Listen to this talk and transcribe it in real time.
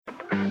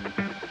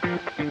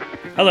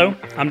Hello,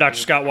 I'm Dr.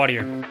 Scott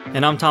Wadier.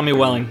 And I'm Tommy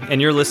Welling,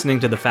 and you're listening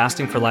to the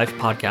Fasting for Life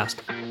podcast.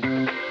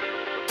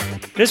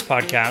 This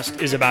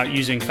podcast is about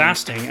using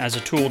fasting as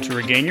a tool to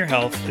regain your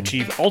health,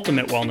 achieve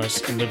ultimate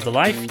wellness, and live the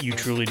life you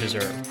truly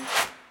deserve.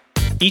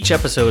 Each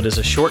episode is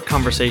a short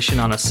conversation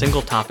on a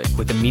single topic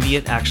with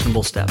immediate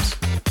actionable steps.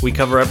 We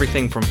cover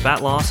everything from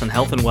fat loss and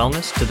health and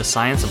wellness to the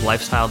science of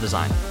lifestyle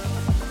design.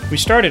 We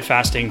started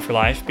Fasting for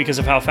Life because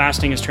of how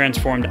fasting has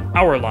transformed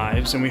our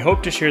lives, and we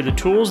hope to share the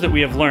tools that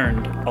we have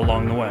learned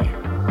along the way.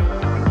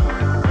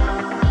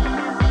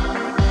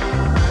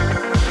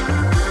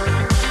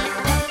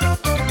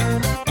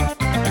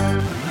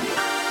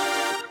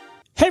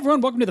 Hey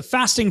everyone, welcome to the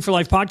Fasting for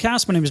Life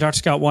podcast. My name is Dr.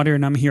 Scott Wadier,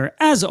 and I'm here,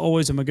 as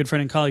always, with my good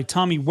friend and colleague,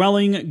 Tommy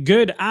Welling.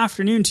 Good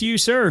afternoon to you,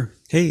 sir.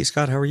 Hey,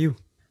 Scott, how are you?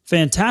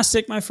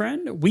 Fantastic, my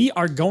friend. We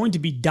are going to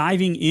be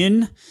diving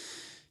in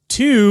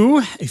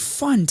to a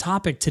fun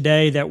topic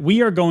today that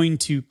we are going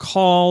to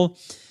call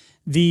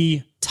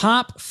the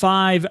top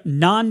 5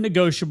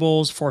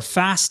 non-negotiables for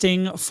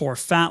fasting for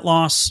fat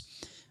loss.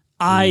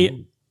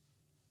 I,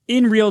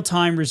 in real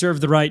time,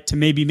 reserve the right to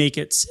maybe make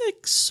it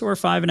 6 or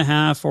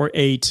 5.5 or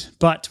 8,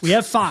 but we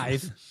have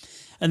 5,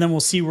 and then we'll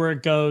see where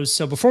it goes.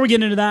 So before we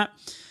get into that,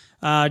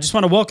 I just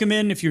want to welcome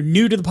in, if you're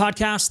new to the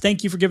podcast,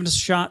 thank you for giving us a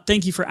shot.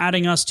 Thank you for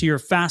adding us to your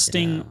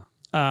fasting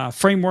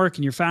framework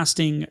and your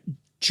fasting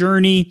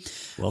journey.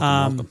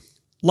 Welcome.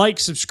 Like,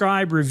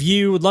 subscribe,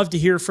 review. Would love to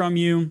hear from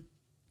you.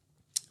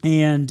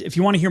 And if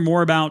you want to hear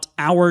more about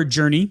our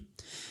journey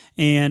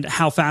and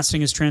how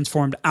fasting has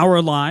transformed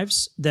our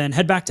lives, then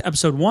head back to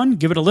episode 1,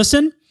 give it a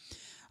listen,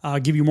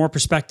 give you more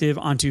perspective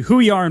onto who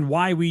we are and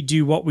why we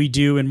do what we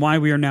do and why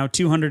we are now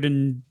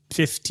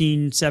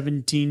 215,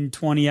 17,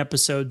 20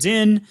 episodes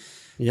in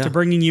to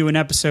bringing you an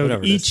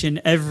episode each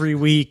and every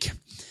week,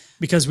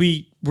 because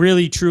we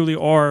really, truly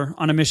are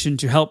on a mission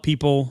to help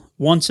people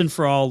once and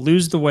for all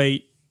lose the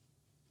weight,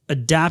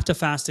 adapt a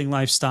fasting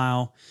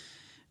lifestyle,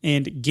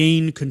 and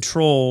gain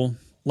control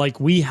like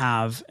we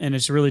have. And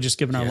it's really just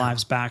giving our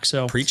lives back.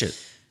 So preach it.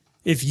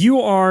 If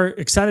you are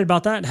excited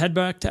about that, head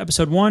back to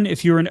episode 1.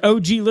 If you're an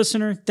OG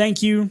listener,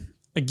 thank you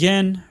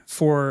again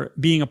for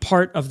being a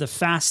part of the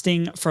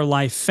Fasting for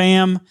Life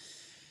fam.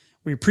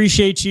 We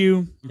appreciate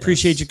you.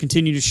 Appreciate you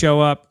continuing to show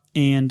up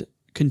and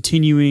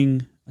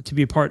continuing to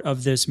be a part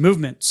of this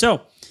movement.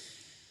 So,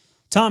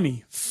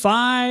 Tommy,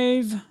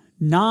 5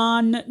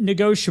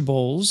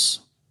 non-negotiables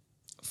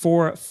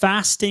for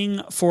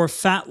fasting for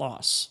fat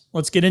loss.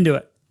 Let's get into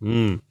it.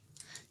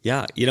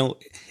 Yeah,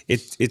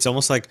 it's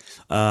almost like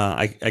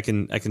I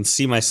can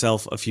see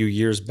myself a few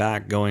years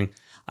back going,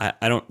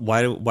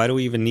 why do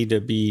we even need to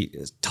be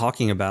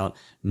talking about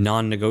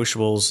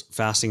non-negotiables?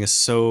 Fasting is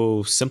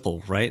so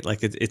simple, right? Like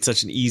it's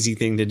such an easy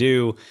thing to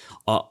do.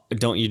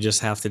 Don't you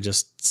just have to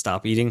just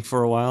stop eating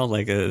for a while?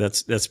 Like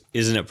that's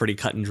isn't it pretty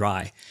cut and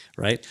dry,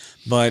 right?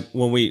 But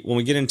when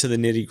we get into the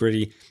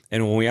nitty-gritty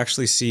and when we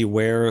actually see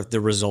where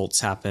the results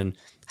happen,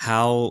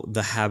 how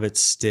the habits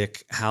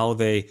stick, how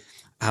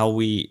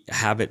we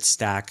habit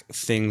stack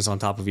things on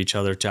top of each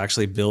other to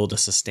actually build a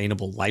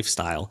sustainable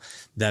lifestyle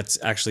that's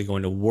actually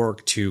going to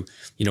work to,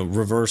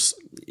 reverse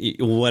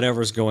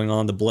whatever's going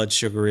on, the blood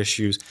sugar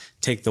issues,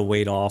 take the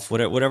weight off,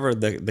 whatever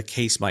the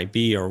case might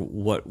be, or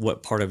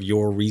what part of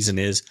your reason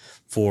is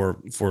for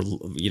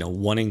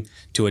wanting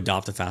to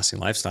adopt a fasting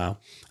lifestyle,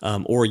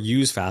 or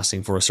use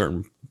fasting for a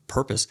certain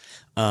purpose.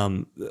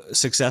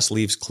 Success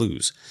leaves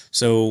clues.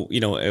 So,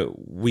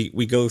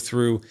 we go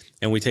through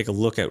and we take a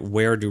look at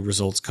where do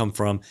results come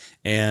from.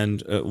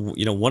 And,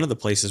 one of the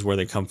places where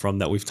they come from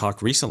that we've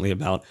talked recently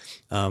about,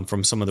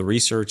 from some of the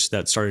research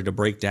that started to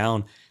break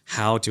down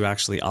how to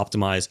actually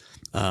optimize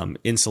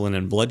insulin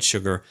and blood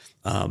sugar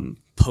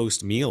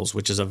post meals,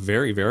 which is a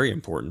very, very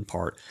important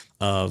part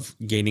of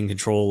gaining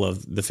control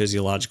of the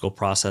physiological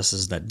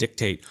processes that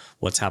dictate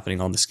what's happening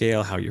on the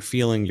scale, how you're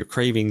feeling, your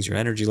cravings, your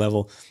energy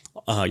level,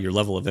 your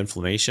level of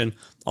inflammation,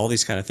 all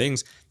these kind of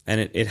things. And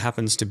it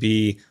happens to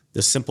be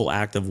the simple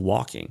act of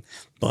walking.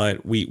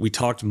 But we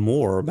talked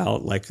more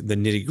about like the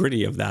nitty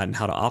gritty of that and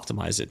how to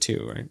optimize it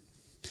too, right?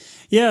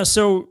 Yeah.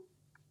 So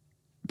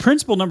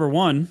principle number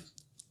 1,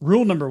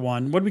 rule number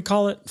 1, what do we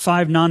call it?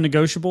 5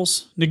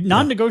 non-negotiables.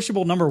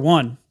 Non-negotiable number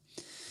 1.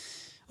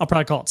 I'll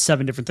probably call it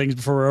 7 different things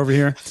before we're over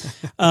here.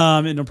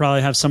 And it'll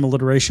probably have some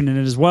alliteration in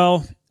it as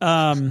well.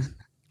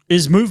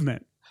 Is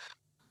movement,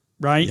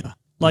 right? Yeah.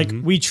 Like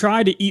we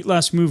try to eat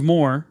less, move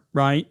more,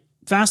 right?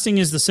 Fasting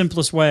is the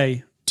simplest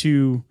way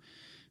to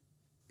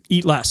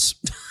eat less,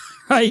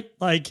 right?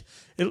 Like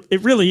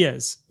it really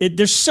is.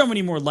 There's so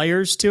many more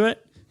layers to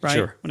it, right?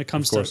 Sure, when it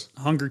comes to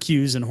hunger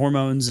cues and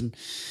hormones and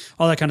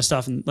all that kind of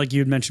stuff. And like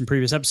you had mentioned in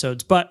previous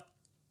episodes, but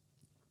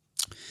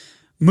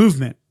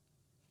movement.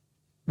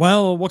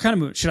 Well, what kind of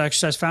movement? Should I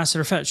exercise fast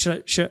or fat?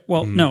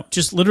 No,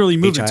 just literally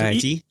movement.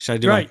 HIIT? Should I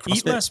do my CrossFit?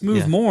 Eat less,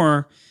 move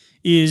more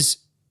is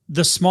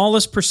the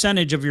smallest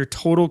percentage of your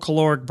total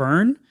caloric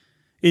burn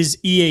is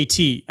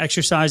EAT,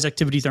 exercise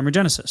activity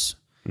thermogenesis.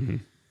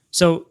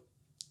 So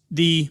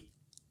the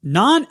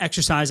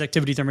non-exercise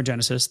activity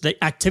thermogenesis,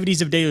 the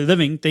activities of daily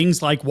living,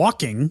 things like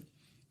walking,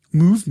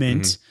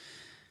 movement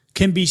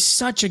can be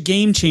such a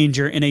game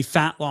changer in a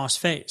fat loss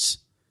phase.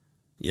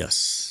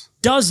 Yes.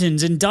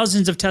 Dozens and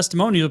dozens of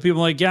testimonials of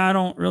people like, yeah, I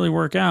don't really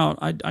work out.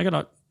 I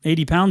got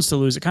 80 pounds to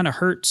lose. It kind of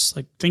hurts.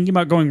 Like thinking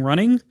about going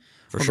running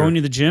going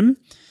to the gym,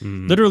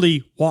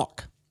 literally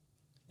walk.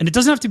 And it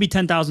doesn't have to be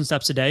 10,000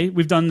 steps a day.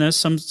 We've done this.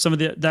 Some of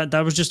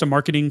that was just a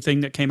marketing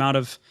thing that came out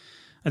of,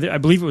 I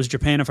believe it was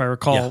Japan, if I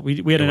recall. Yeah,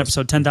 we had an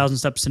episode, 10,000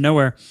 Steps to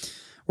Nowhere,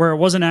 where it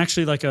wasn't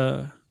actually like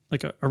a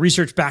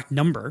research-backed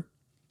number.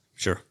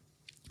 Sure.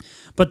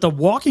 But the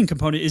walking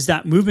component is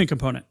that movement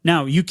component.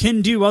 Now, you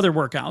can do other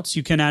workouts.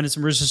 You can add in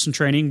some resistance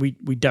training. We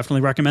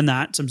definitely recommend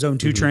that. Some zone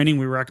 2 training,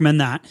 we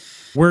recommend that.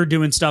 We're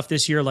doing stuff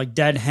this year like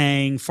dead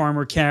hang,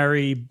 farmer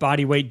carry,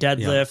 body weight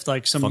deadlift,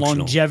 like some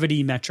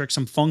longevity metrics,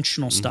 some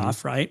functional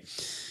stuff, right?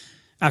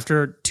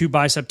 After 2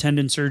 bicep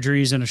tendon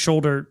surgeries and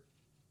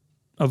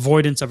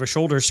avoidance of a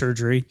shoulder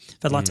surgery,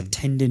 I've had lots of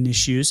tendon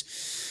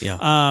issues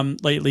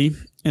lately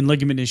and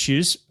ligament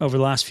issues over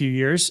the last few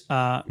years.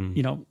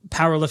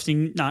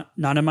 Powerlifting, not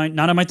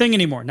on my thing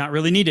anymore, not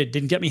really needed.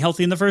 Didn't get me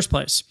healthy in the first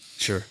place.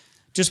 Sure.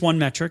 Just one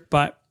metric,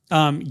 but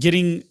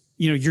getting,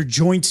 your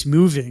joints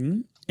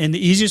moving, and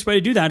the easiest way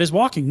to do that is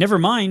walking. Never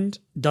mind,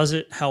 does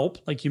it help?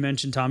 Like you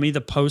mentioned, Tommy,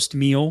 the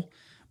post-meal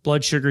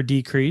blood sugar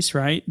decrease,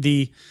 right?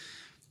 The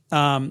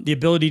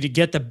ability to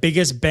get the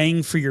biggest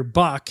bang for your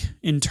buck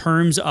in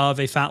terms of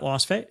a fat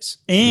loss phase.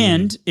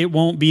 And it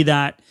won't be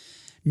that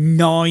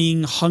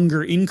gnawing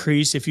hunger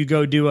increase if you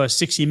go do a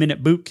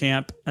 60-minute boot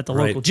camp at the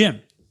local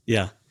gym.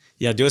 Yeah.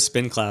 Yeah. Do a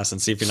spin class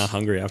and see if you're not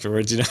hungry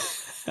afterwards,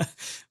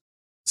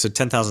 So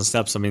 10,000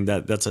 steps, I mean,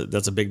 that's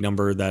a big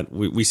number that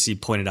we see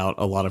pointed out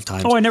a lot of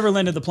times. Oh, I never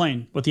landed the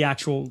plane with the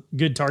actual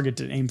good target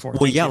to aim for.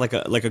 Well, yeah, like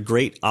a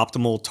great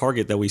optimal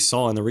target that we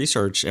saw in the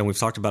research, and we've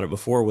talked about it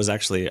before, was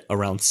actually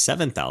around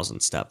 7,000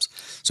 steps.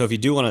 So if you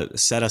do want to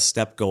set a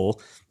step goal,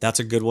 that's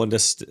a good one to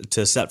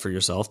set for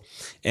yourself.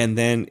 And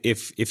then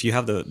if you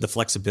have the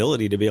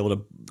flexibility to be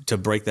able to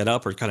break that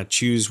up or kind of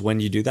choose when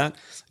you do that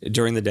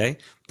during the day,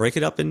 break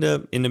it up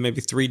into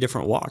maybe 3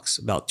 different walks,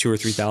 about 2,000 or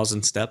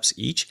 3,000 steps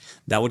each.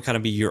 That would kind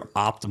of be your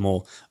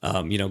optimal,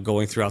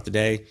 going throughout the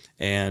day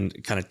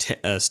and kind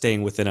of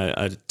staying within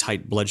a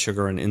tight blood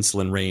sugar and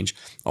insulin range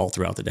all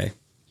throughout the day.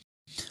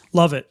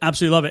 Love it.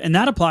 Absolutely love it. And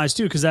that applies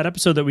too, because that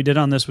episode that we did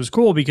on this was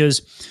cool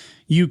because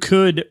you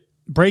could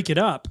break it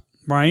up,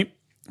 right,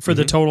 for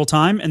the total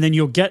time, and then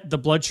you'll get the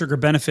blood sugar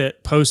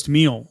benefit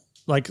post-meal.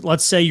 Like,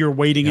 let's say you're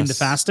wading into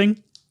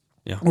fasting.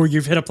 Yeah. Or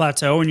you've hit a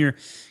plateau and you're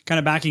kind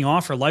of backing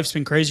off, or life's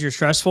been crazy or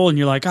stressful, and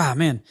you're like,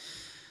 man,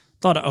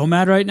 thought of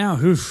OMAD right now.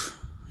 Oof.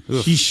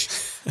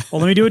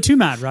 Well, let me do a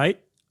 2MAD, right?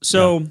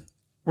 So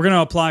we're going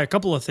to apply a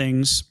couple of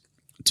things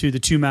to the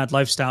 2MAD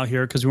lifestyle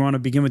here because we want to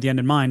begin with the end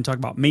in mind, talk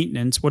about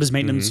maintenance. What is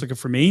maintenance looking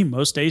for me?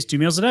 Most days, 2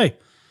 meals a day.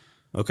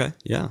 Okay.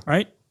 Yeah.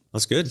 Right?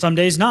 That's good. Some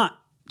days not.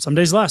 Some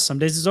days less. Some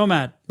days it's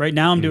OMAD. Right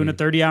now I'm doing a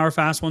 30-hour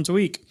fast once a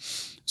week.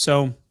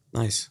 So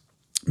nice.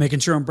 Making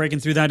sure I'm breaking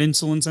through that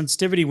insulin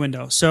sensitivity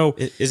window. So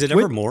is it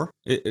ever more?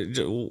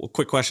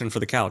 Quick question for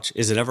the couch.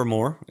 Is it ever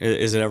more?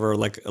 Is it ever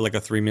like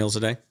a 3 meals a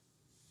day?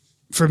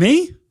 For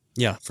me?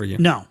 Yeah, for you.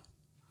 No.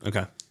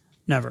 Okay.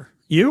 Never.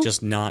 You?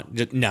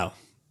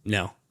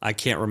 No. I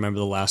can't remember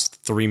the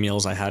last 3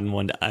 meals I had in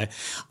one day.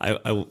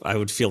 I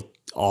would feel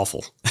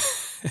awful.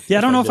 Yeah,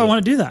 I don't know if I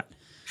want to do that.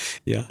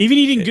 Yeah. Even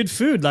eating good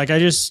food, like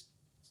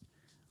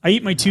I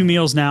eat my 2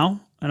 meals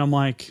now, and I'm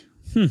like,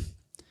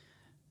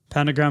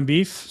 pound of ground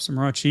beef, some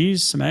raw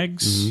cheese, some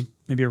eggs,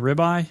 maybe a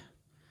ribeye.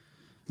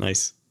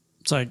 Nice.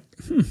 It's like,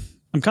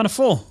 I'm kind of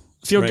full.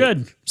 I feel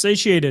good,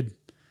 satiated.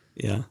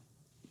 Yeah.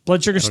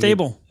 Blood sugar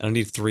stable. I don't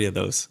need 3 of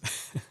those.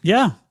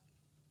 Yeah.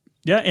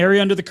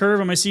 Area under the curve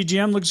on my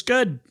CGM looks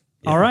good.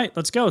 Yeah. All right,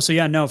 let's go. So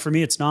no, for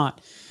me, it's not.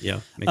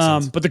 Yeah, makes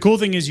sense. But the cool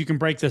thing is you can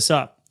break this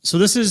up.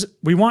 So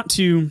we want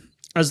to,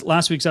 as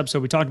last week's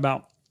episode we talked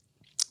about,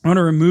 I want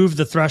to remove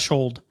the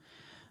threshold,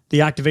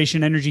 the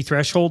activation energy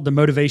threshold, the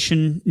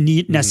motivation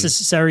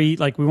necessary.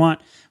 Like we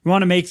want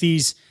to make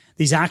these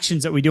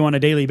actions that we do on a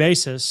daily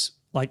basis,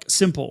 like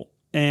simple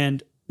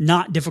and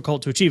not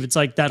difficult to achieve. It's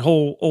like that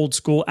whole old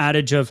school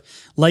adage of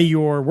lay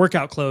your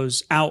workout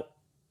clothes out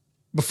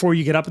before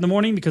you get up in the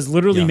morning, because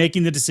literally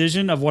making the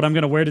decision of what I'm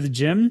going to wear to the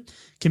gym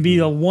can be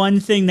the one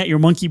thing that your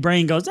monkey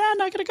brain goes, I'm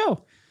not going to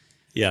go.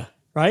 Yeah.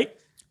 Right.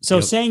 So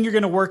saying you're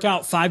going to work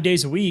out 5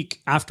 days a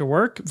week after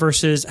work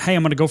versus, hey,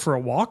 I'm going to go for a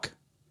walk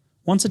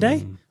once a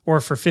day or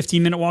for a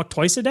 15-minute walk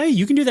twice a day.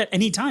 You can do that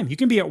anytime. You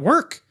can be at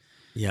work.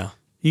 Yeah.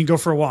 You can go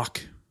for a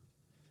walk.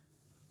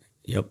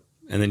 Yep.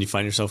 And then you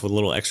find yourself with a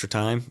little extra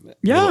time, a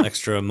little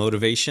extra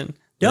motivation.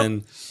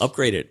 Then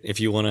upgrade it if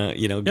you want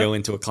to, go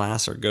into a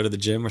class or go to the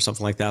gym or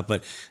something like that.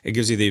 But it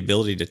gives you the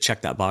ability to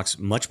check that box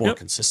much more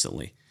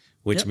consistently,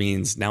 which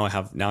means now I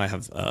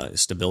have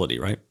stability,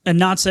 right? And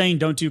not saying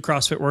don't do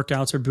CrossFit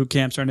workouts or boot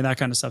camps or any of that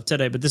kind of stuff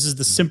today, but this is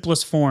the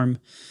simplest form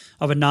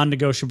of a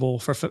non-negotiable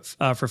for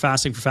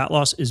fasting for fat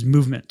loss is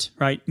movement,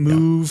 right?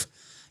 Move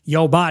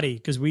your body,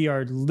 because we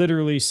are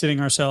literally sitting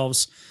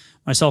ourselves,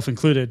 myself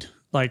included,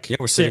 like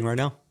we're sitting right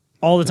now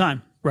all the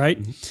time, right?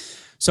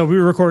 So we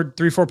record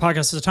 3-4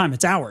 podcasts at a time.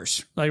 It's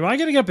hours. Like, well, I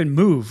got to get up and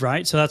move,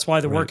 right? So that's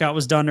why the workout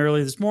was done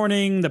early this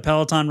morning. The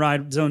Peloton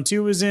ride zone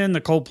 2 was in.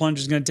 The cold plunge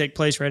is going to take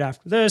place right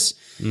after this.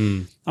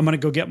 I'm going to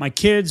go get my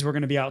kids. We're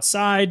going to be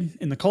outside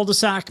in the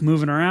cul-de-sac,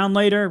 moving around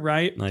later,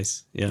 right?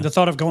 Nice. Yeah. The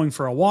thought of going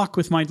for a walk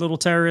with my little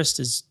terrorist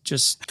is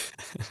just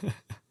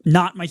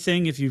not my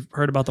thing. If you've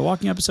heard about the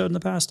walking episode in the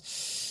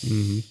past,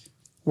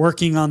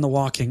 working on the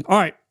walking. All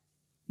right.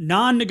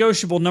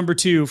 Non-negotiable number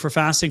 2 for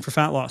fasting for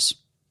fat loss.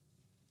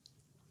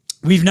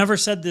 We've never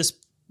said this,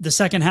 the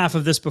second half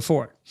of this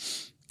before.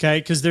 Okay.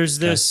 Because there's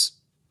this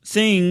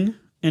thing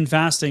in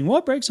fasting.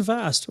 What breaks a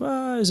fast?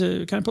 Well,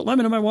 can I put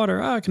lemon in my water?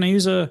 Can I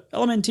use a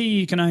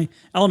LMNT?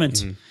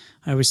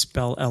 I always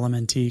spell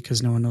LMNT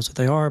because no one knows what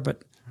they are.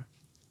 But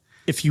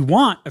if you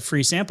want a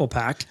free sample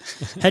pack,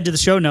 head to the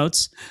show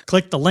notes,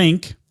 click the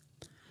link,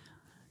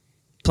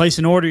 place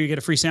an order, you get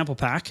a free sample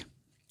pack.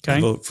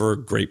 Okay. Vote for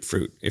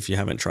grapefruit if you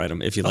haven't tried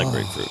them. If you like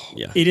grapefruit.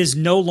 Yeah. It is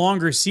no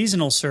longer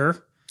seasonal,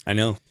 sir. I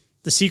know.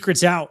 The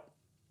secret's out.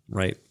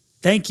 Right.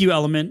 Thank you,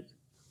 Element.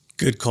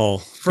 Good call.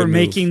 For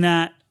making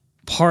that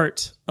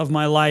part of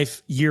my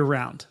life year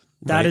round.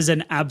 That is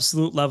an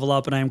absolute level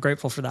up, and I am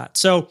grateful for that.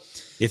 So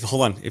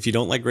if you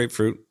don't like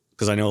grapefruit,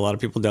 because I know a lot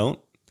of people don't,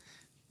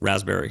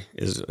 raspberry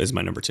is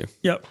my number 2.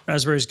 Yep.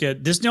 Raspberry's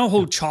good. There's no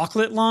whole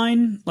chocolate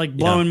line, like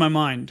blowing my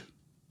mind.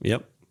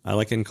 Yep. I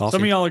like it in coffee.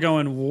 Some of y'all are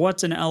going,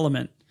 what's an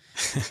Element?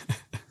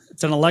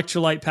 It's an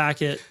electrolyte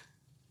packet.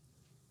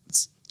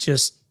 It's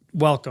just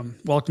welcome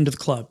to the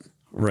club.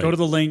 Go to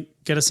the link,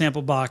 get a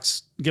sample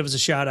box, give us a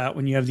shout out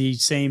when you have the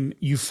same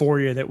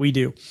euphoria that we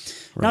do.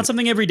 Not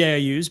something every day I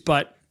use,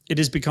 but it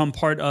has become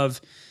part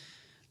of.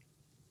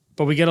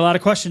 But we get a lot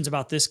of questions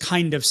about this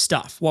kind of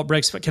stuff. What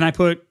breaks? Can I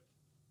put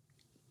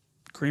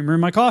creamer in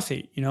my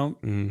coffee?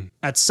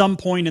 At some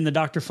point in the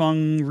Dr.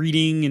 Fung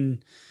reading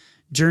and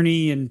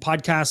journey and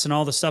podcasts and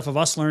all the stuff of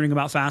us learning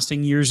about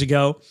fasting years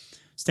ago,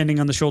 standing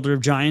on the shoulder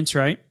of giants,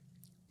 right?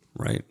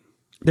 Right.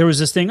 There was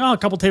this thing, a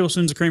couple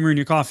tablespoons of creamer in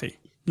your coffee.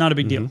 Not a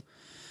big deal.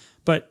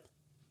 But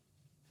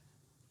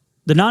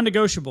the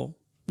non-negotiable,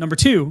 number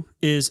 2,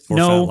 is for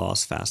fat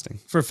loss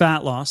fasting. For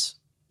fat loss.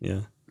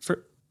 Yeah.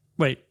 For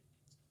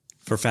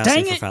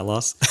fasting for fat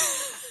loss.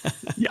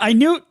 I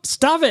knew,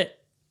 stop it.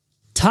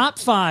 Top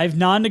 5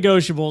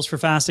 non-negotiables for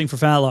fasting for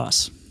fat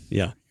loss.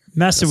 Yeah.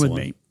 Messing with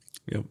me.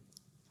 Yep.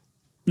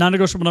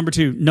 Non-negotiable number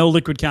 2, no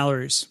liquid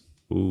calories.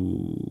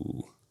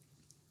 Ooh.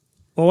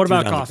 Well, what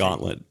about coffee?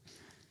 Gauntlet.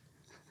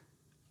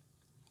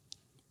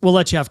 We'll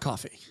let you have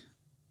coffee.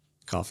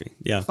 Coffee,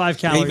 yeah. 5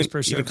 calories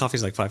per serving. Even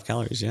coffee's like 5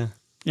 calories, yeah.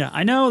 Yeah,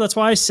 I know. That's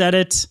why I said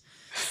it.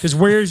 Because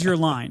where's your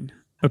line?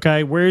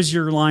 Okay, where's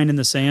your line in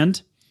the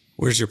sand?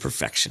 Where's your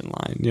perfection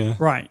line? Yeah.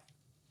 Right.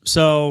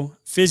 So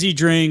fizzy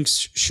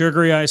drinks,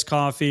 sugary iced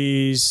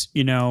coffees,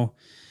 we know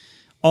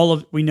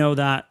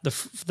that the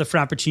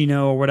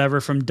Frappuccino or whatever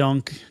from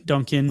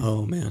Dunkin'.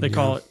 Oh man, they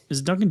call it.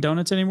 Is it Dunkin'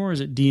 Donuts anymore? Or is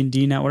it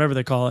D&D now? Whatever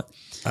they call it.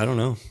 I don't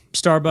know.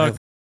 Starbucks.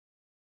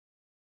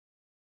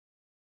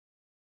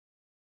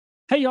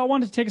 Hey, y'all,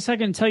 wanted to take a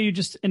second and tell you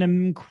just an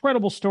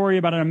incredible story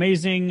about an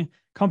amazing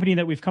company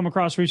that we've come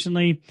across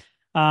recently.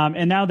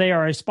 And now they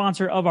are a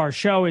sponsor of our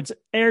show. It's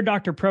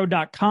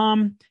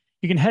airdoctorpro.com.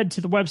 You can head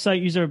to the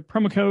website, use a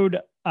promo code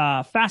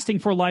fasting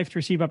for life to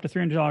receive up to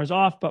 $300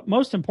 off. But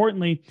most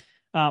importantly,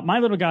 my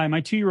little guy,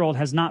 my 2-year-old,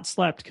 has not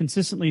slept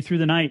consistently through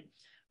the night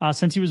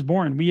since he was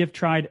born. We have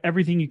tried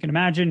everything you can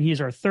imagine. He is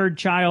our 3rd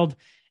child.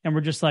 And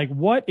we're just like,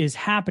 what is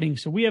happening?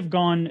 So we have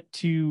gone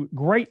to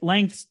great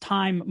lengths,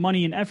 time,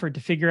 money, and effort to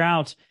figure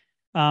out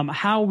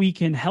how we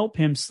can help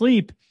him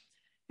sleep.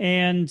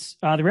 And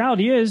the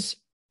reality is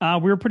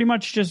we're pretty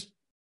much just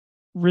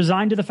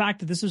resigned to the fact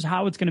that this is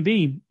how it's going to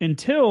be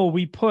until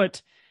we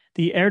put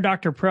the Air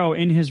Doctor Pro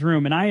in his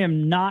room. And I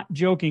am not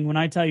joking when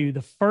I tell you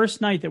the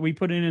first night that we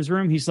put it in his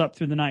room, he slept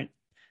through the night.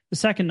 The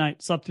second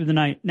night, slept through the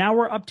night. Now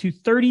we're up to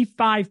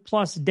 35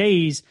 plus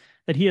days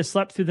that he has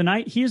slept through the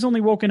night. He has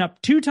only woken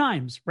up 2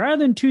 times rather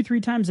than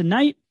 2-3 times a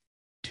night,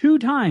 2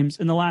 times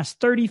in the last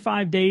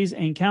 35 days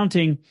and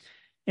counting.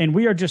 And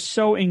we are just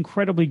so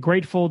incredibly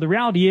grateful. The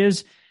reality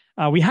is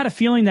we had a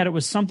feeling that it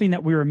was something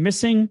that we were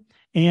missing.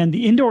 And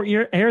the indoor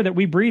air that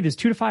we breathe is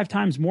 2 to 5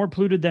 times more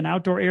polluted than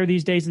outdoor air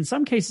these days. In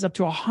some cases, up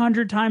to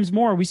 100 times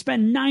more. We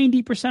spend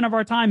 90% of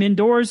our time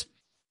indoors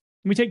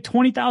and we take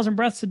 20,000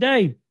 breaths a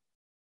day.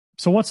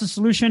 So what's the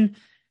solution?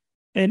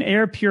 An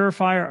air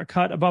purifier, a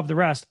cut above the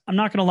rest. I'm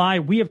not going to lie.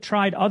 We have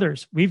tried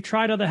others. We've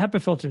tried other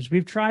HEPA filters.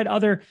 We've tried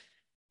other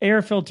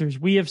air filters.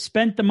 We have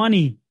spent the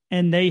money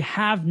and they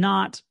have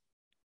not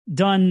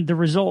done the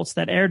results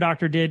that Air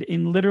Doctor did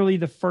in literally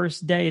the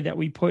first day that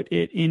we put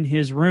it in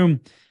his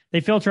room. They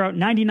filter out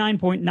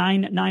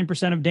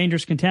 99.99% of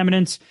dangerous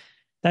contaminants.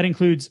 That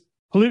includes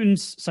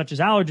pollutants such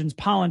as allergens,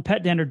 pollen,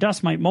 pet dander,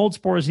 dust mite, mold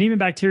spores, and even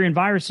bacteria and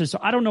viruses. So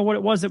I don't know what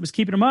it was that was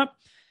keeping them up,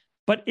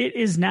 but it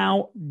is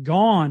now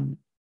gone.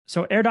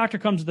 So Air Doctor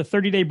comes with a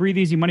 30-day breathe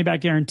easy money back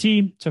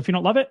guarantee. So if you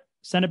don't love it,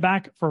 send it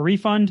back for a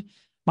refund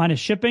minus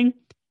shipping.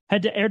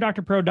 Head to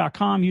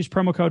airdoctorpro.com. Use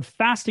promo code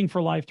fasting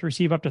for life to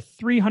receive up to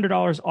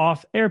 $300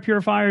 off air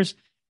purifiers.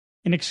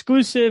 an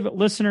exclusive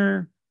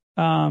listener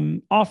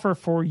offer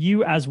for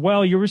you as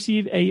well. You'll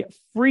receive a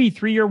free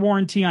 3-year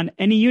warranty on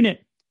any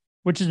unit,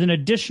 which is an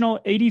additional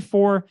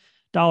 $84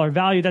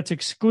 value. That's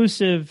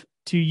exclusive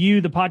to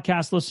you, the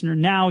podcast listener,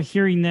 now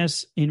hearing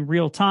this in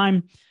real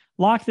time.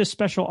 Lock this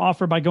special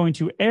offer by going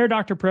to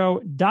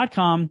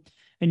airdoctorpro.com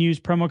and use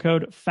promo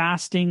code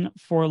fasting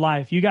for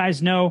life. You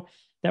guys know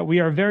that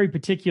we are very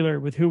particular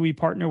with who we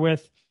partner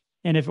with.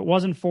 And if it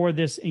wasn't for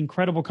this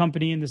incredible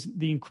company and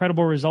the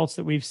incredible results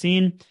that we've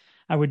seen,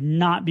 I would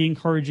not be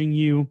encouraging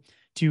you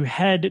to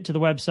head to the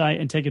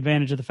website and take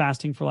advantage of the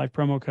Fasting for Life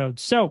promo code.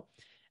 So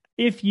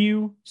if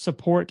you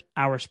support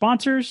our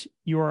sponsors,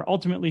 you are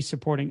ultimately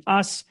supporting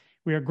us.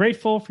 We are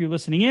grateful for you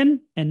listening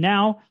in. And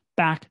now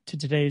back to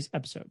today's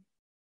episode.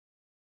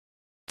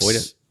 Avoid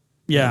it.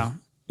 Yeah.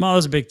 Well, that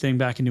was a big thing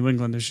back in New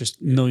England. There's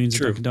just millions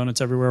of Dunkin'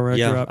 Donuts everywhere where I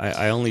grew up.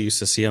 I only used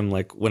to see them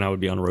like when I would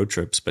be on road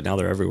trips, but now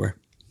they're everywhere.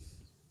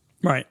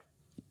 Right.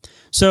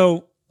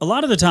 So a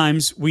lot of the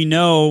times we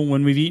know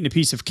when we've eaten a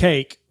piece of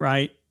cake,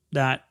 right,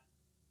 that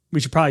we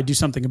should probably do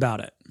something about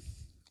it.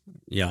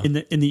 Yeah. In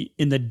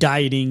the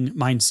dieting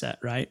mindset,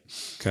 right?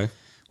 Okay.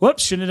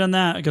 Whoops, shouldn't have done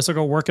that. I guess I'll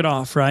go work it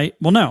off, right?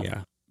 Well, no.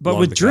 Yeah. But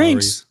with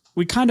drinks,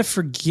 we kind of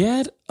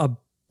forget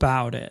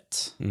about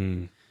it.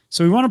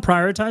 So we want to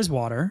prioritize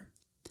water,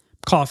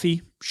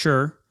 coffee,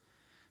 sure.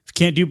 If you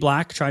can't do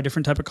black, try a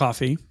different type of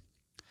coffee,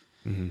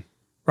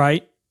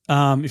 right?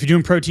 If you're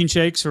doing protein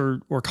shakes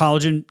or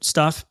collagen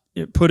stuff,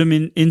 put them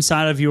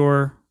inside of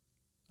your,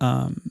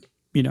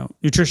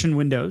 nutrition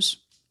windows.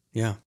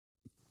 Yeah.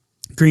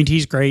 Green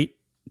tea's great.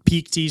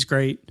 Peak tea's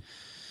great.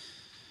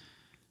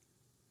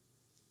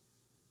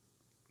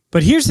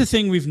 But here's the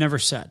thing we've never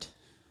said.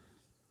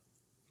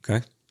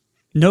 Okay.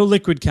 No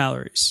liquid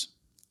calories.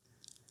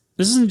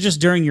 This isn't just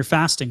during your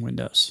fasting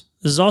windows.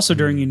 This is also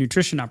during your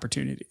nutrition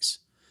opportunities.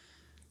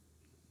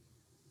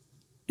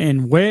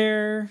 And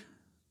where's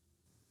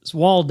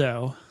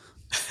Waldo?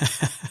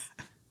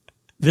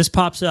 This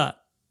pops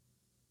up.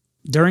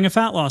 During a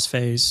fat loss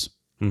phase,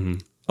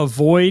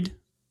 avoid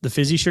the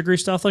fizzy sugary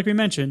stuff like we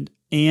mentioned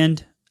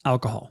and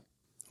alcohol.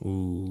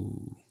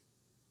 Ooh.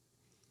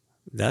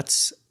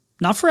 That's...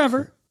 Not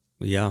forever.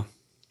 Yeah.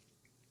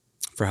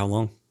 For how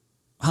long?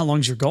 How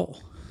long's your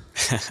goal?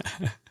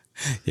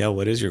 Yeah,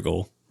 what is your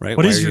goal, right?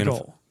 What is your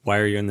goal? Why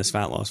are you in this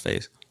fat loss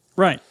phase?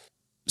 Right.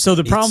 So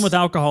the problem with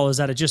alcohol is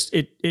that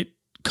it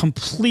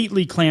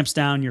completely clamps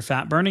down your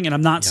fat burning. And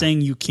I'm not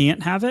saying you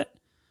can't have it,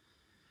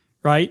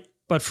 right?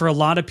 But for a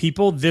lot of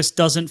people, this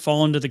doesn't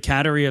fall into the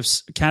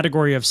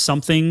category of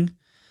something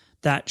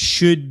that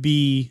should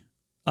be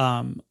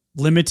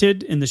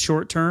limited in the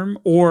short term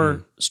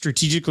or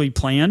strategically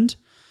planned,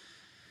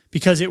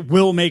 because it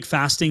will make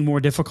fasting more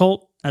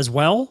difficult as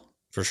well.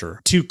 For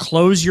sure. To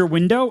close your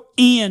window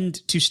and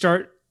to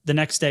start the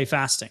next day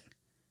fasting.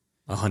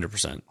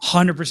 100%.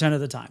 100% of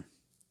the time.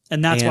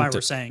 And that's why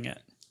we're saying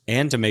it.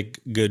 And to make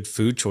good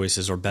food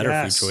choices or better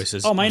food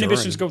choices. Oh, my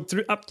inhibitions go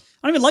through. I don't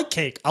even like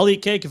cake. I'll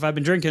eat cake if I've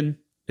been drinking.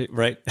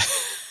 Right.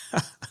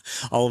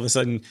 All of a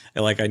sudden,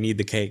 like I need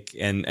the cake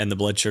and the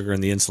blood sugar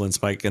and the insulin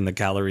spike and the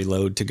calorie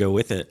load to go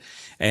with it.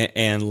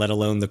 And let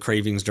alone the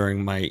cravings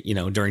during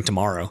during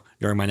tomorrow,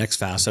 during my next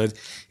fast. So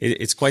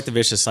it's quite the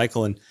vicious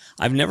cycle. And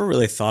I've never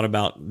really thought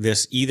about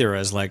this either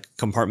as like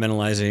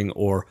compartmentalizing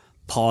or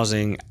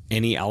pausing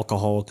any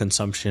alcohol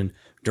consumption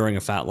during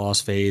a fat loss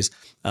phase.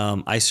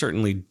 I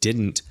certainly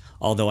didn't,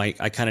 although I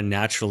kind of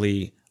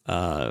naturally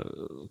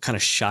kind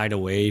of shied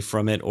away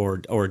from it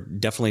or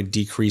definitely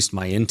decreased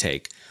my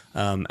intake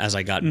as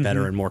I got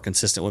better and more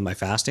consistent with my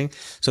fasting.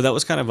 So that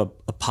was kind of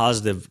a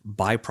positive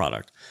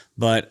byproduct.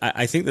 But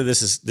I think that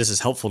this is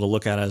helpful to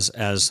look at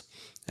as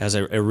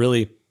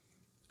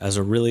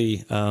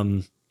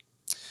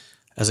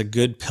a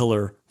good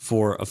pillar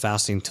for a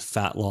fasting to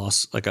fat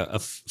loss, like a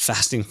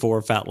fasting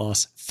for fat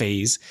loss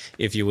phase,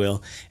 if you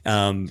will,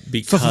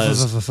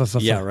 because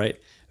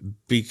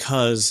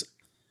because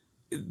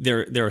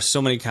there are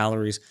so many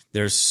calories.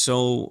 There's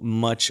so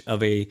much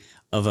of a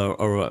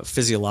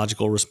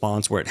physiological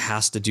response where it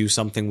has to do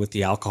something with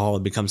the alcohol.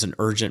 It becomes an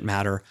urgent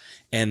matter,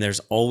 and there's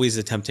always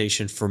the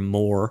temptation for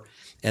more.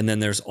 And then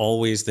there's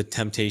always the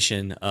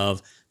temptation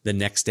of the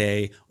next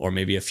day or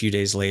maybe a few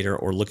days later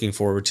or looking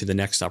forward to the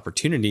next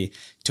opportunity,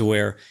 to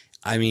where,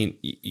 I mean,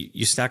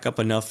 you stack up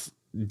enough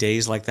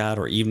days like that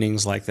or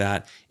evenings like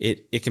that,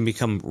 it can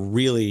become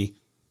really,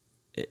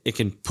 it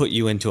can put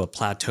you into a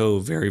plateau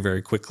very,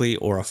 very quickly,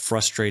 or a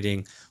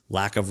frustrating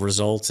lack of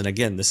results. And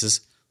again, this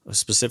is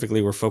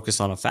specifically, we're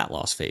focused on a fat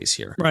loss phase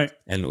here. Right.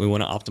 And we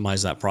want to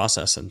optimize that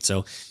process. And so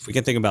if we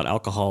can think about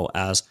alcohol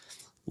as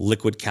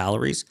liquid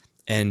calories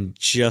and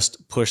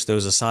just push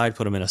those aside,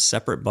 put them in a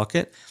separate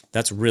bucket,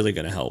 that's really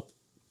going to help.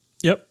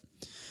 Yep.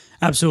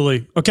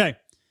 Absolutely. Okay.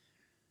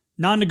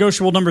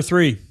 Non-negotiable number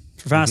 3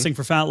 for fasting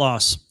for fat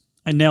loss.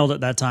 I nailed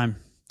it that time.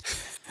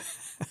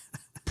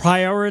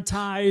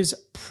 Prioritize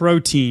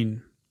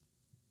protein.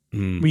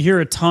 We hear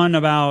a ton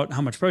about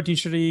how much protein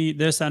should I eat,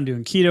 this, that, I'm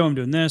doing keto, I'm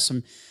doing this.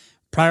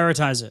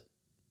 Prioritize it.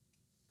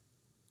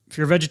 If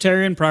you're a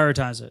vegetarian,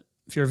 prioritize it.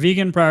 If you're a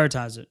vegan,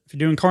 prioritize it. If you're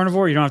doing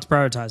carnivore, you don't have to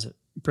prioritize it.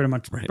 You're pretty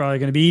much probably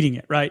going to be eating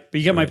it, right? But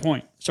you get my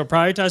point. So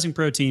prioritizing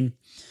protein,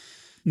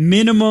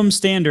 minimum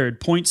standard,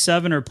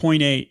 0.7 or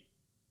 0.8,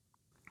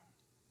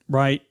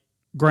 right?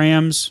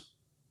 Grams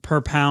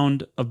per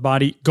pound of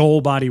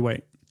goal body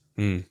weight.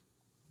 Mm.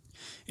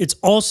 It's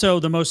also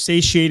the most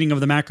satiating of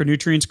the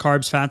macronutrients,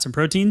 carbs, fats, and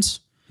proteins.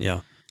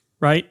 Yeah.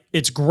 Right?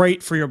 It's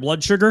great for your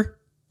blood sugar.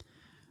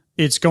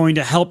 It's going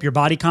to help your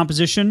body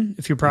composition.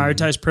 If you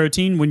prioritize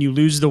protein, when you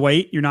lose the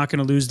weight, you're not going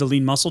to lose the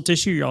lean muscle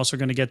tissue. You're also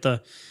going to get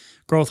the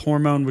growth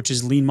hormone, which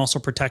is lean muscle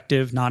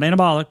protective, not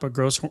anabolic, but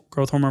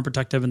growth hormone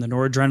protective, and the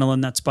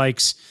noradrenaline that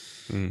spikes.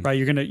 Right?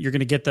 You're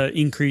gonna get the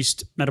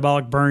increased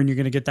metabolic burn. You're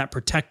going to get that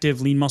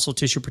protective lean muscle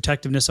tissue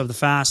protectiveness of the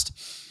fast.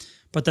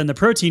 But then the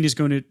protein is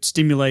going to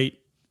stimulate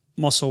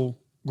muscle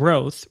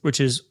growth, which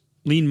is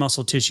lean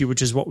muscle tissue,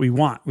 which is what we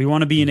want. We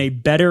want to be in a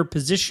better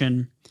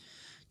position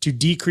to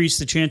decrease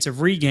the chance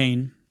of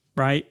regain,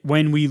 right,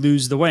 when we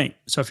lose the weight.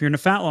 So if you're in a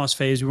fat loss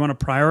phase, we want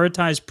to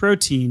prioritize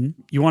protein.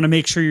 You want to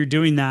make sure you're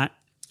doing that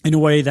in a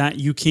way that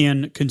you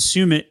can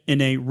consume it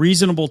in a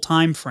reasonable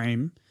time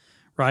frame,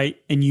 right,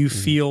 and you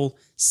feel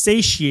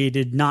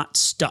satiated, not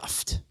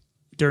stuffed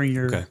during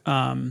your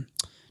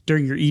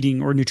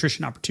eating or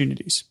nutrition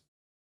opportunities.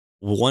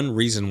 One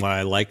reason why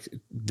I like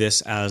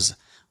this as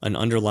an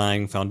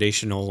underlying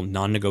foundational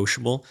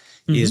non-negotiable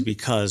is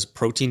because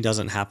protein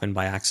doesn't happen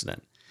by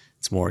accident.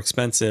 It's more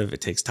expensive.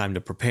 It takes time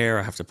to prepare.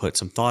 I have to put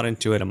some thought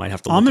into it. I might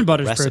have to look almond at the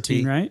butter's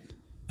recipe. protein, right?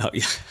 Oh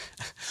yeah,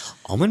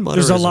 almond butter.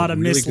 There's a is lot of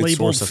really good mislabeled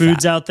source of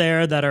foods fat. out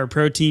there that are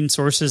protein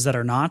sources that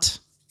are not.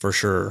 For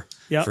sure.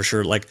 Yep. For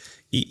sure. Like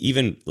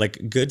even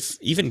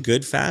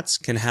good fats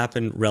can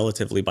happen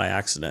relatively by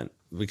accident,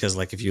 because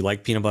like if you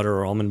like peanut butter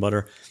or almond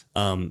butter,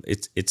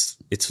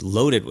 it's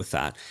loaded with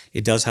fat.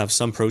 It does have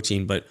some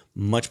protein, but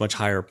much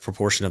higher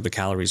proportion of the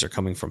calories are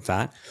coming from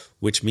fat,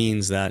 which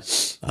means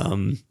that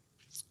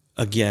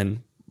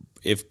again,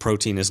 if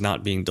protein is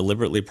not being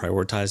deliberately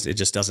prioritized, it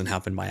just doesn't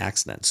happen by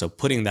accident. So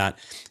putting that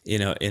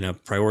in a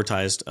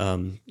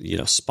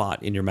prioritized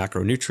spot in your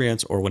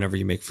macronutrients or whenever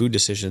you make food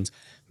decisions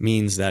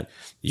means that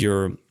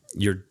you're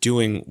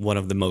doing one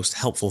of the most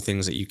helpful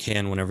things that you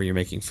can whenever you're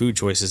making food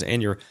choices,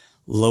 and you're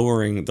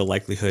lowering the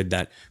likelihood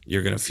that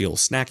you're going to feel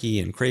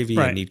snacky and cravey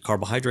and need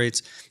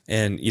carbohydrates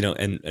and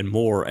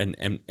more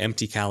and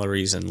empty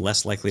calories and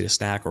less likely to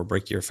snack or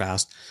break your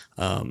fast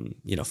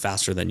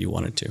faster than you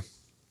wanted to.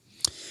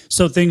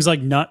 So things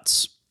like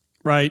nuts,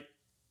 right?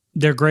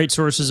 They're great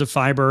sources of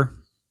fiber,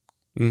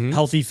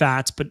 healthy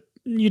fats, but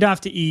you'd have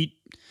to eat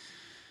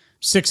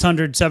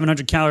 600,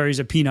 700 calories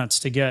of peanuts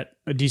to get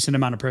a decent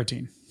amount of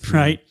protein,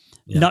 right?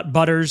 Yeah. Nut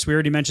butters, we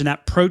already mentioned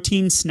that.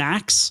 Protein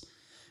snacks,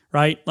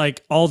 right?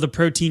 Like all the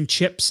protein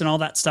chips and all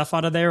that stuff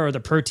out of there, or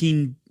the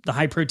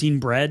high protein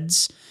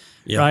breads,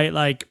 right?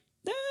 Like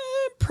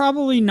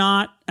probably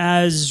not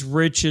as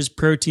rich as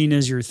protein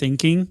as you're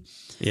thinking.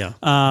 Yeah.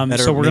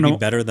 So we're going to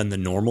better than the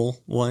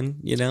normal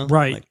one,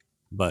 right.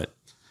 But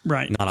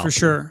right. Not for optimal.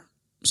 sure.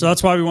 So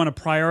that's why we want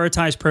to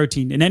prioritize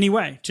protein in any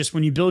way. Just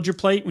when you build your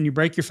plate, when you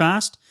break your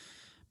fast,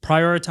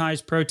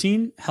 prioritize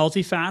protein,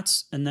 healthy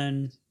fats, and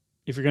then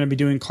if you're going to be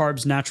doing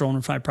carbs, natural and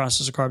refined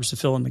processed carbs to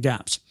fill in the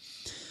gaps.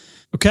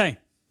 Okay.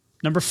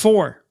 Number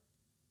 4,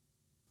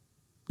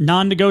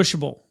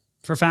 non-negotiable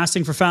for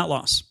fasting for fat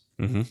loss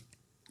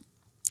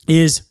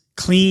is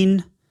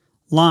clean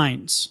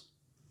lines.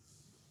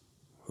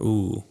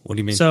 Ooh, what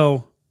do you mean?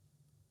 So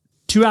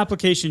 2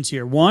 applications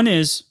here. One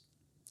is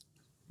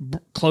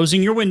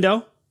closing your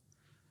window,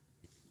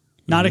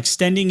 not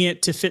extending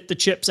it to fit the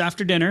chips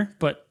after dinner,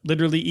 but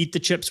literally eat the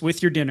chips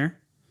with your dinner.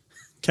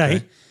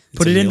 Okay.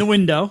 Put it in the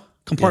window,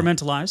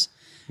 compartmentalize.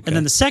 Yeah. And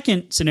then the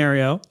second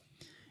scenario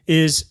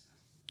is,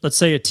 let's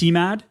say a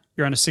TMAD,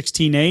 you're on a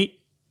 16-8,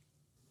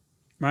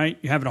 right?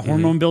 You're having a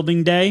hormone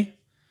building day.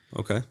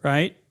 Okay.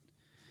 Right?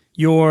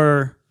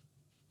 You're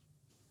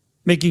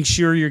making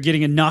sure you're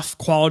getting enough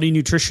quality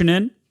nutrition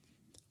in.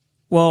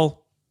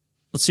 Well,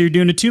 let's say you're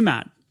doing a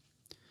 2MAD.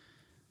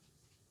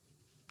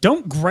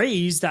 Don't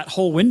graze that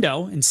whole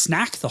window and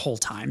snack the whole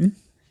time.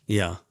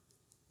 Yeah.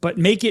 But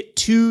make it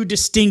 2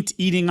 distinct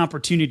eating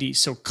opportunities.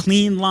 So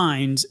clean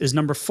lines is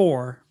number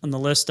 4 on the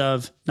list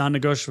of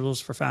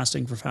non-negotiables for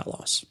fasting for fat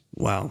loss.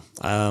 Wow.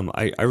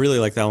 I really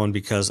like that one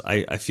because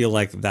I feel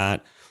like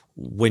that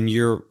when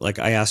you're, like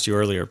I asked you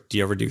earlier, do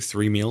you ever do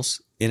 3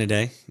 meals in a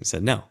day? You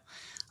said, no,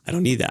 I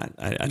don't need that.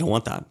 I don't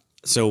want that.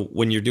 So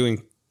when you're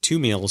doing 2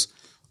 meals,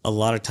 a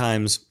lot of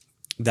times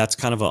that's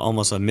kind of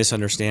almost a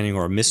misunderstanding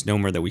or a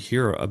misnomer that we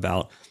hear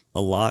about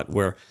a lot,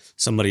 where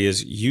somebody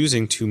is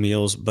using 2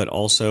 meals, but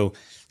also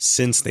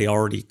since they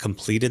already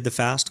completed the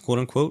fast, quote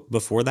unquote,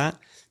 before that,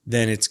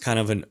 then it's kind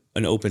of an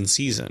open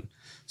season.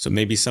 So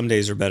maybe some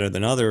days are better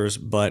than others,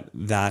 but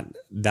that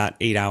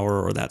 8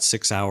 hour or that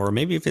 6 hour,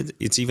 maybe if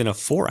it's even a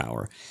 4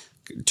 hour,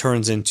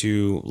 turns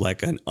into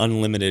like an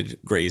unlimited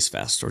graze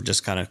fest, or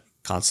just kind of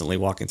constantly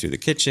walking through the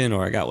kitchen,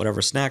 or I got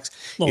whatever snacks.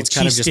 Little it's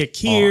kind of cheese just stick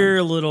here,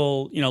 a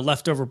little,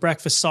 leftover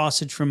breakfast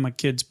sausage from my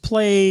kid's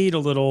plate, a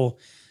little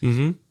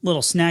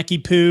little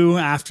snacky poo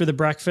after the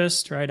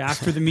breakfast, right?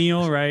 After the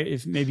meal, right?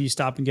 If maybe you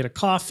stop and get a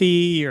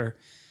coffee or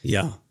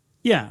Yeah.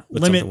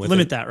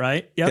 limit that,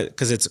 right? Yep.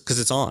 Because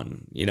it's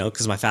on,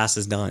 because my fast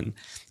is done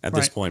at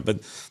this Right. point.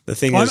 But the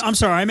thing Well, is, I'm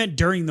sorry, I meant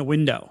during the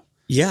window.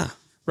 yeah.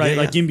 Right,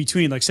 Yeah, like in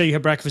between, like say you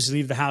have breakfast, you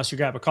leave the house, you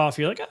grab a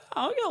coffee, you're like, oh,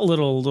 I got a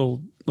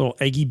little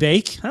eggy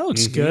bake. That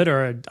looks good,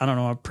 or I don't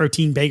know, a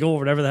protein bagel, or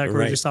whatever the heck we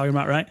were Right. just talking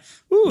about, right?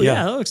 Ooh,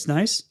 yeah, that looks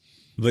nice.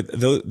 But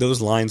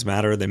those lines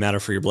matter. They matter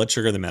for your blood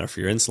sugar. They matter for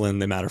your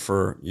insulin. They matter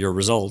for your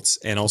results,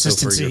 and also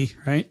for Consistency,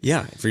 right?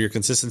 for your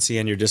consistency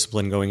and your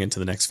discipline going into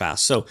the next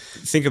fast. So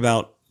think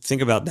about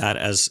that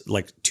as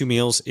like 2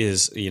 meals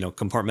is,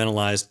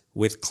 compartmentalized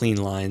with clean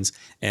lines,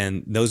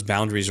 and those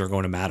boundaries are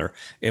going to matter.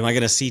 Am I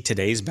going to see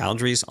today's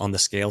boundaries on the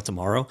scale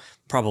tomorrow?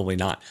 Probably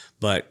not.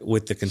 But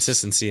with the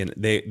consistency, and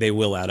they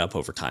will add up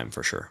over time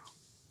for sure.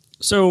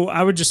 So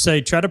I would just say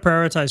try to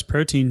prioritize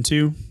protein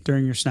too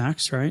during your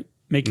snacks, right?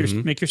 Make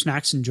your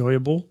snacks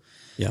enjoyable.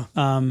 Yeah.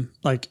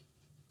 Like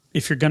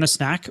if you're gonna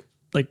snack,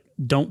 like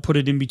don't put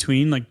it in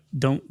between. Like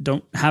don't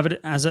have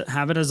it as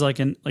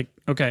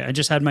okay, I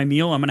just had my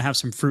meal. I'm gonna have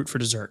some fruit for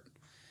dessert.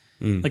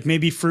 Like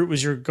maybe fruit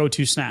was your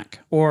go-to snack,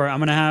 or I'm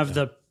gonna have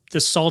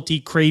the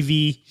salty,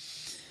 cravey,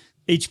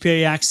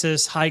 HPA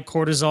axis, high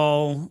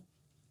cortisol,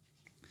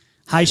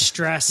 high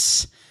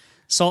stress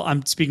salt.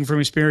 I'm speaking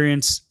from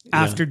experience.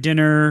 After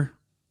dinner,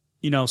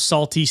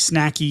 salty,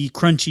 snacky,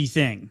 crunchy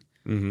thing.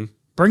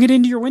 Bring it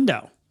into your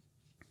window.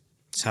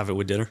 Just have it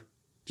with dinner.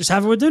 Just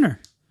have it with dinner.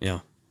 Yeah.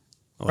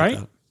 I like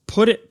Right?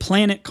 that.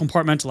 Plan it,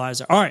 compartmentalize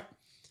it. All right.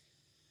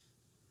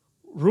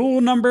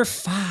 Rule number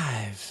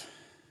 5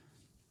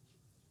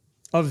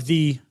 of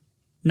the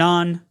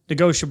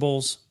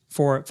non-negotiables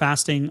for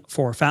fasting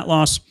for fat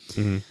loss.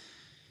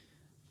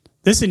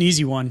 This is an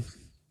easy one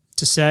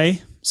to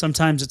say.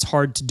 Sometimes it's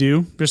hard to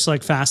do. Just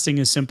like fasting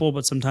is simple,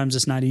 but sometimes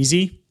it's not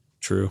easy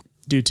True.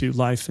 due to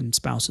life and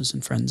spouses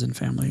and friends and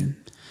family and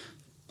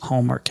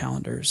Hallmark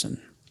calendars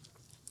and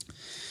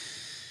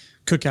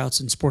cookouts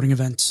and sporting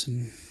events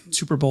and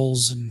Super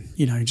Bowls, and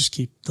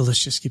the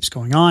list just keeps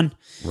going on.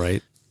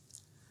 Right.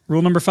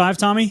 Rule number 5,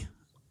 Tommy,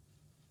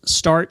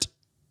 start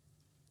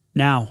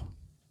now.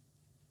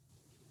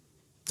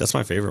 That's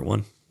my favorite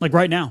one. Like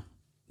right now.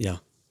 Yeah. Not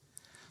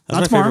That's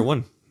my tomorrow. favorite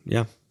one.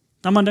 Yeah.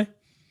 Not Monday.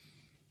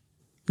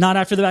 Not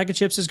after the bag of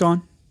chips is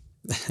gone.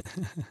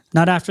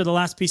 Not after the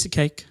last piece of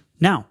cake.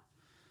 Now.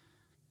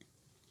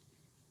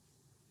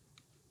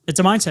 It's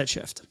a mindset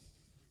shift.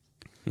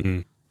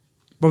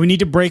 But we need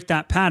to break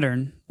that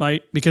pattern,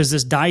 right? Because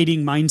this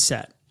dieting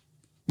mindset,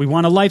 we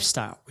want a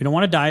lifestyle. We don't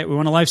want a diet. We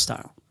want a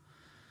lifestyle.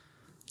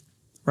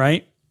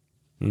 Right?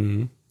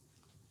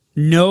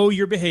 Know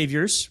your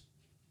behaviors.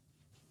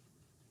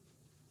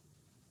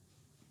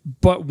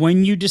 But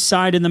when you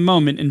decide in the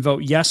moment and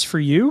vote yes for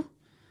you,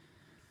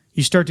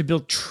 you start to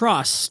build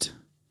trust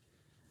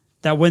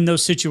that when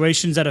those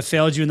situations that have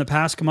failed you in the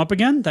past come up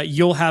again, that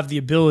you'll have the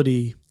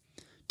ability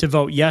to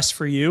vote yes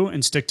for you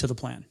and stick to the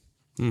plan.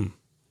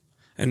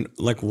 And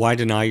like, why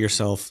deny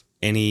yourself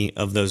any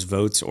of those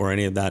votes or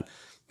any of that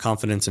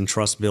confidence and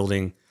trust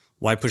building?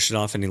 Why push it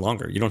off any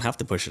longer? You don't have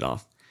to push it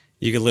off.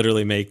 You could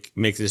literally make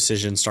the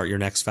decision, start your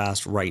next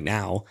fast right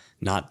now,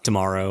 not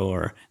tomorrow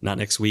or not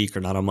next week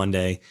or not on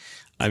Monday.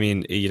 I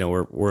mean,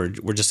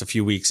 we're just a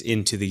few weeks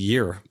into the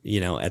year,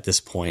 at this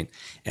point.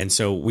 And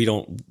so we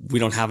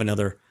don't have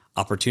another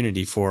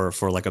opportunity for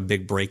like a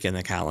big break in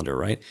the calendar,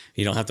 right?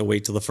 You don't have to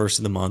wait till the first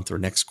of the month or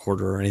next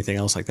quarter or anything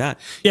else like that.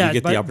 Yeah, you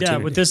get the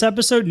opportunity. with this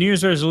episode, New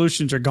Year's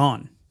resolutions are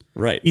gone.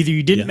 Right. Either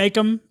you didn't make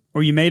them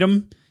or you made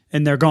them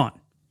and they're gone.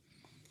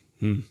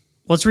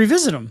 Let's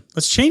revisit them.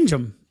 Let's change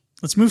them.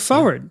 Let's move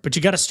forward. But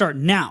you got to start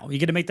now. You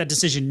got to make that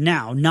decision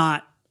now,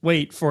 not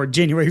wait for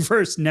January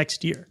 1st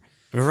next year.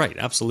 Right.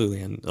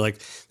 Absolutely. And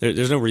like,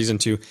 there's no reason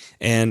to.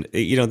 And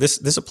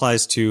this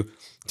applies to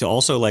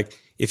also, like,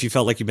 if you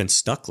felt like you've been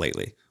stuck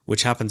lately,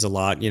 which happens a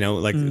lot,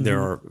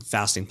 there are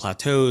fasting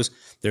plateaus.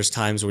 There's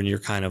times when you're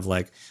kind of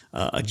like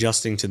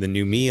adjusting to the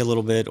new me a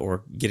little bit,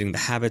 or getting the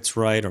habits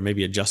right, or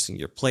maybe adjusting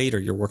your plate, or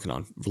you're working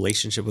on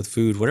relationship with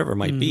food, whatever it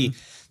might be.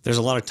 There's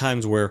a lot of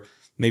times where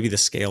maybe the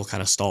scale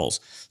kind of stalls.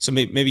 So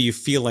maybe you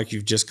feel like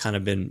you've just kind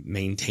of been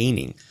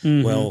maintaining.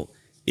 Well,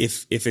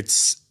 if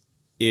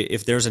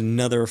there's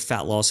another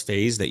fat loss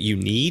phase that you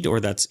need, or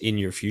that's in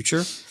your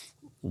future,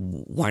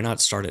 why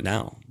not start it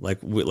now?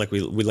 We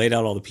laid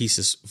out all the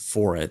pieces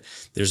for it.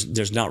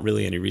 There's not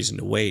really any reason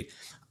to wait.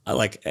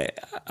 I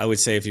would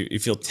say if you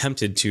feel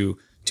tempted to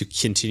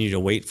continue to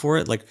wait for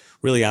it, like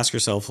really ask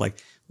yourself,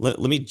 like, let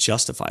me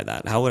justify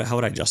that. How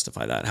would I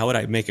justify that? How would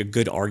I make a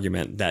good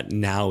argument that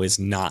now is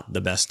not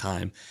the best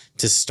time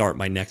to start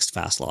my next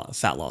fat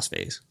loss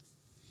phase?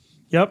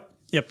 Yep.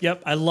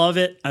 I love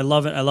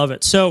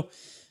it. So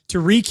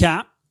to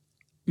recap,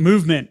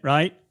 movement,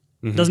 right?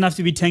 It doesn't have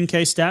to be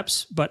 10K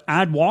steps, but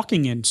add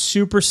walking in.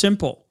 Super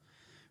simple,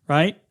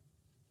 right?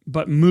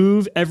 But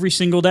move every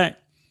single day.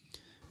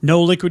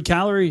 No liquid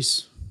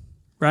calories,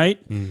 right?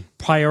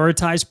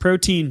 Prioritize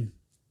protein.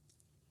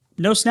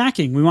 No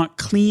snacking. We want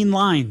clean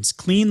lines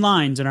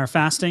in our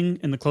fasting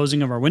and the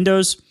closing of our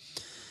windows.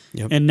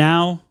 Yep. And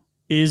now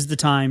is the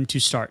time to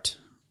start.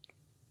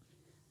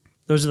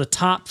 Those are the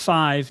top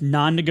 5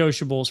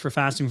 non-negotiables for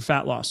fasting for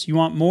fat loss. You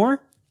want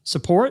more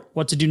support?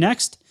 What to do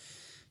next?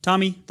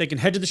 Tommy, they can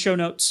head to the show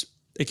notes.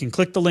 They can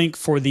click the link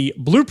for the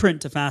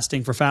blueprint to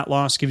fasting for fat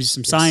loss. Give you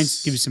some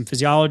science, give you some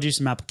physiology,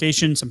 some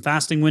application, some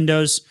fasting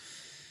windows.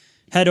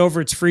 Head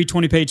over. It's free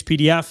 20-page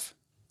PDF.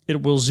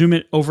 It will zoom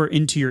it over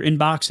into your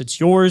inbox. It's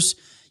yours.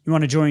 You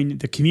want to join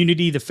the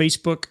community, the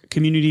Facebook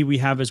community we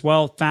have as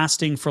well,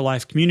 Fasting for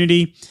Life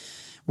community,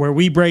 where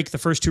we break the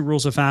first 2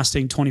 rules of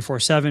fasting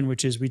 24/7,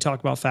 which is we talk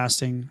about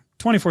fasting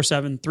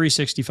 24/7,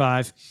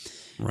 365.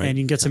 Right. And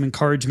you can get some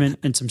encouragement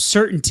and some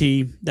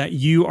certainty that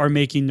you are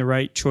making the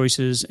right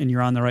choices and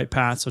you're on the right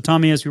path. So,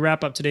 Tommy, as we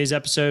wrap up today's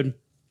episode,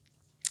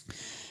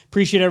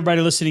 appreciate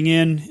everybody listening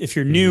in. If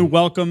you're new,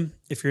 welcome.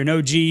 If you're an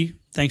OG,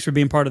 thanks for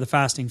being part of the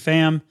fasting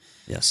fam.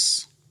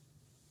 Yes.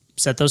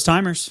 Set those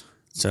timers.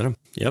 Set them.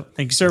 Yep.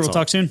 Thank you, sir. We'll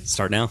talk soon.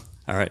 Start now.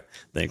 All right.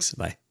 Thanks.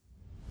 Bye.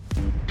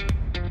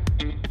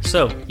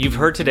 So, you've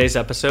heard today's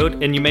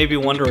episode, and you may be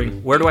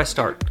wondering, where do I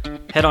start?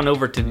 Head on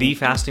over to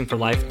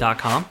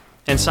thefastingforlife.com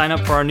and sign up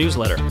for our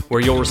newsletter,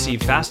 where you'll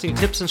receive fasting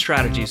tips and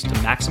strategies to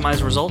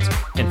maximize results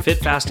and fit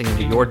fasting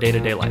into your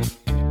day-to-day life.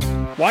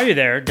 While you're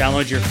there,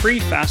 download your free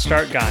Fast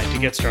Start guide to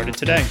get started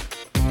today.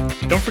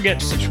 Don't forget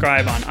to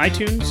subscribe on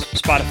iTunes,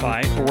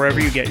 Spotify, or wherever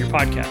you get your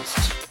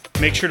podcasts.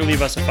 Make sure to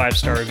leave us a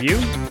 5-star review,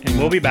 and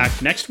we'll be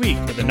back next week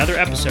with another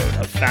episode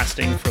of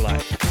Fasting for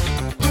Life.